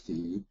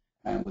Christi,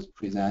 and was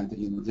presented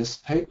in this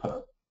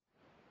paper.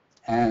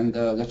 And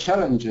the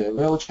challenge,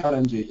 real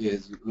challenge,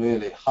 is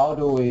really how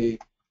do we,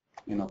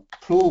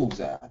 prove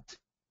that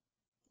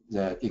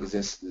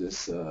exists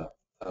this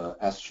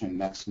estuarine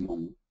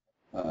maximum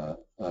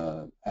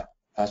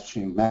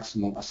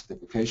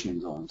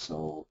acidification zone.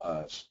 So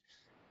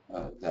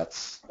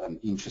that's an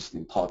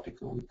interesting topic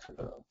we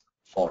could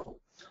follow.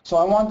 So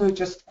I want to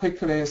just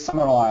quickly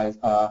summarize.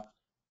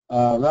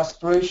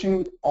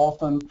 Respiration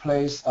often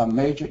plays a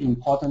major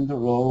important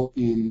role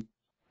in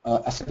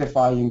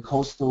acidifying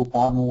coastal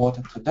bottom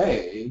water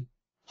today.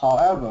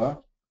 However,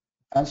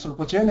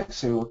 anthropogenic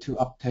CO2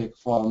 uptake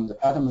from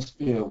the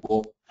atmosphere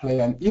will play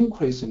an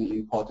increasingly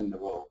important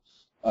role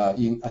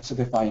in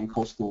acidifying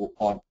coastal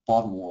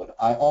bottom water.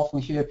 I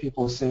often hear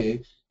people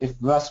say, if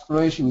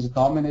respiration is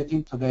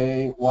dominating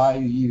today, why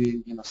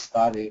you even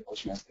study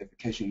ocean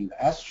acidification in the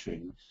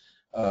estuarine?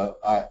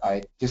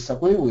 I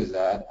disagree with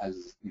that,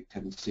 as you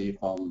can see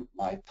from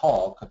my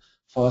talk.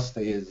 First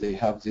is they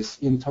have this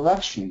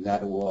interaction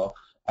that will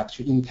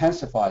actually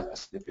intensify the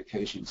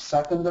acidification.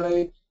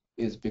 Secondly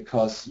is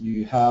because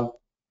you have,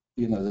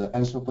 the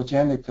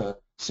anthropogenic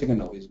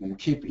signal is going to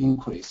keep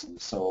increasing.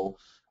 So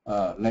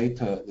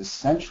later this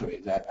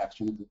century, that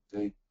actually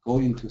they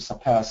going to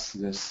surpass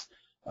this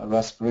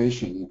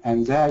respiration,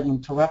 and their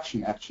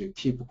interaction actually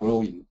keep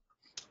growing.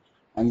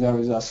 And there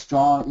is a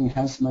strong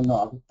enhancement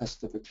of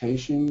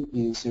acidification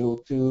in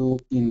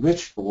CO2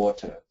 enriched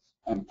water,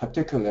 and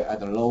particularly at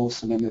the low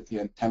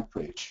salinity and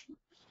temperature,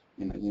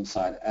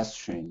 inside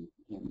estuarine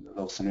in the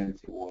low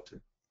salinity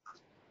water.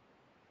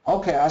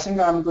 Okay, I think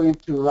I'm going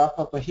to wrap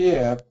up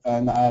here,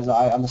 and as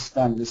I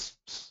understand, this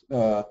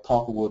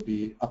talk will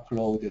be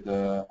uploaded,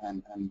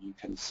 and you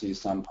can see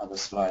some other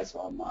slides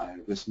on my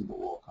recent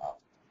work,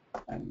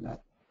 and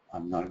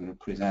I'm not going to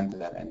present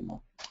that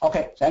anymore.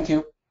 Okay, thank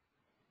you.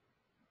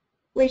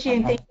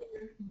 Wei-Jun,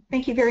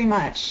 thank you very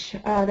much.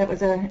 That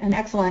was an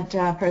excellent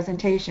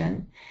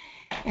presentation.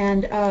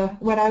 And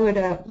what I would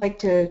like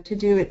to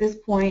do at this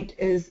point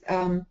is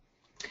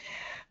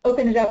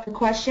open it up for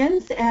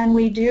questions. And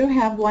we do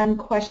have one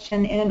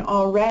question in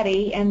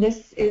already, and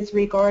this is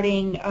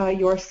regarding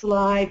your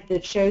slide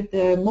that showed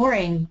the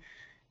mooring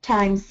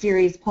time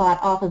series plot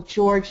off of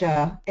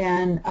Georgia,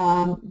 and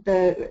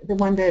the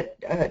one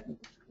that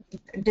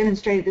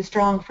demonstrated the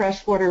strong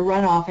freshwater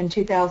runoff in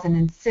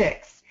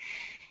 2006.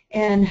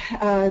 And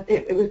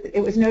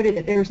it was noted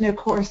that there was no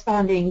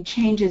corresponding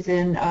changes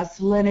in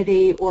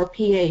salinity or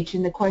pH,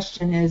 and the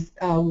question is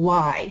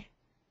why?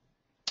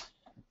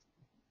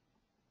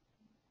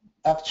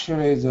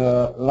 Actually,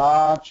 the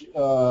large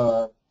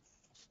the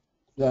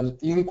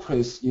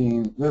increase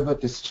in river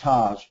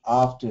discharge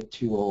after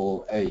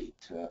 2008.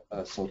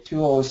 So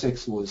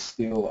 2006 was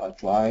still a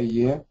dry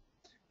year,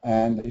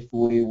 and if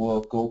we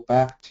will go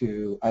back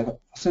to,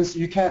 since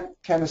you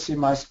can't see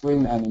my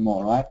screen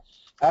anymore, right?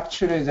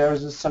 Actually, there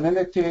is a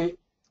salinity.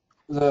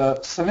 The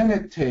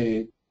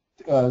salinity,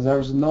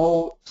 there's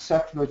no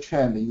secular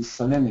trend in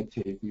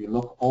salinity if you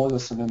look all the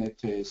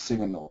salinity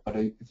signal. But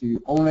if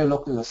you only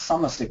look at the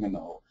summer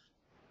signal,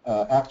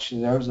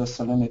 actually there's a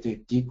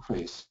salinity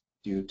decrease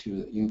due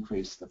to the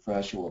increased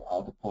freshwater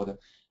output.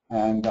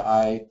 And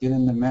I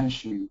didn't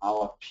mention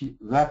our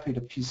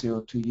rapid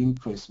PCO2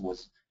 increase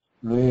was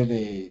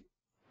really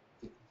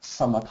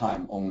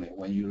summertime only.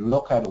 When you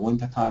look at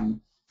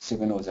wintertime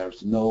signal,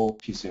 there's no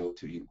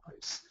PCO2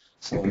 increase.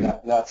 So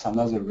that's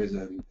another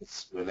reason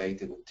it's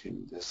related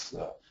to this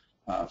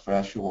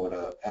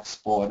freshwater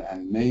export,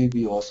 and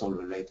maybe also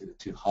related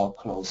to how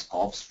close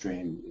Gulf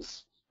Stream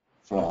is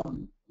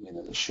from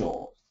the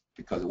shore.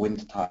 Because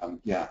wintertime,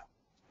 yeah,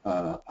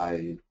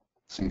 I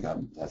think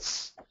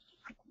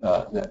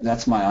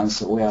that's my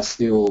answer. We are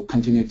still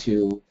continue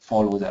to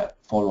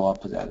follow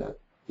up that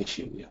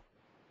issue. Yeah.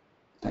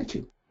 Thank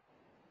you.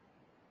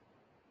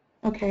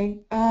 Okay.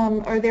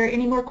 Are there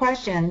any more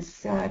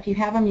questions? If you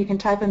have them, you can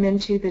type them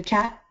into the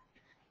chat,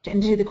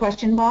 into the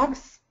question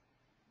box.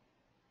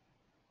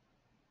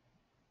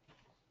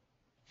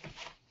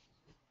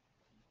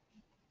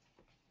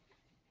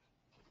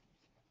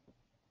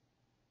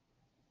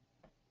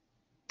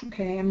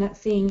 Okay, I'm not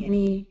seeing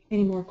any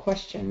more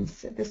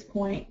questions at this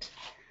point.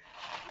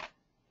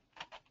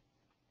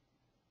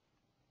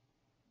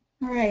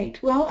 All right.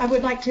 Well, I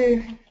would like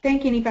to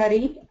thank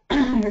anybody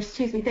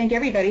thank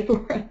everybody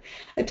for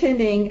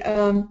attending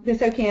the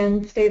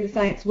SOCAN State of the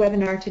Science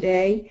webinar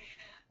today.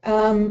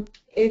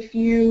 If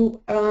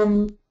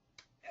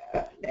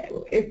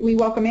we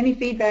welcome any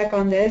feedback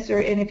on this,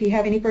 and if you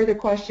have any further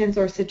questions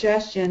or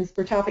suggestions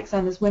for topics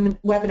on this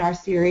webinar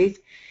series,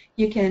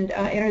 you can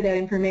enter that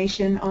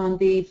information on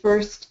the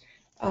first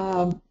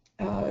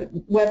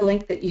web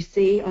link that you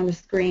see on the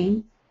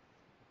screen.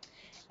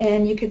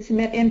 And you can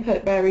submit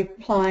input by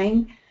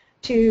replying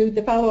to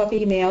the follow-up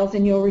emails,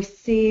 and you'll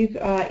receive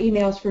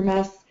emails from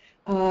us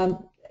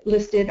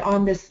listed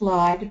on this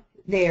slide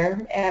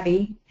there,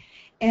 Abby.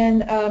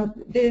 And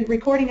the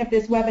recording of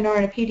this webinar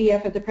and a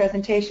PDF of the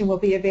presentation will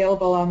be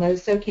available on the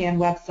SOCAN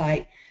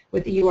website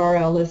with the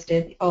URL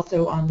listed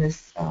also on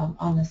this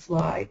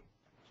slide.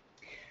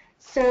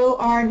 So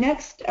our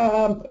next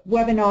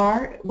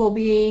webinar will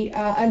be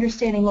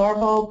Understanding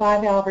Larval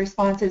Bivalve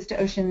Responses to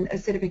Ocean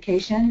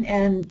Acidification,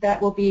 and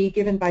that will be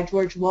given by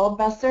George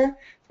Waldbusser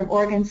from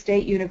Oregon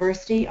State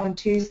University on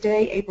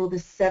Tuesday, April the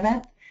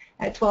 7th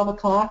at 12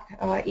 o'clock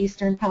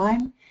Eastern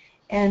Time.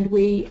 And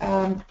we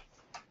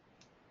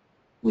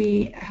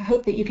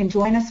hope that you can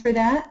join us for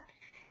that.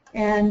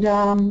 And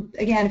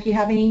again, if you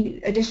have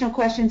any additional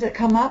questions that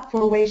come up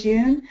for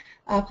Wei-Jun,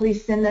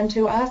 please send them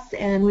to us,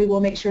 and we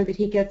will make sure that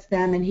he gets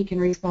them and he can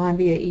respond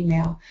via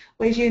email.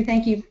 Wei-Jun,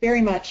 thank you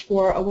very much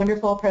for a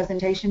wonderful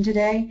presentation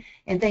today,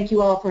 and thank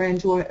you all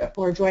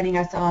for joining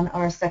us on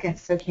our second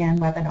SOCAN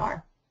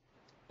webinar.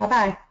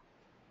 Bye-bye.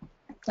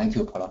 Thank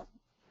you, Paula.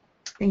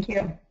 Thank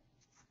you.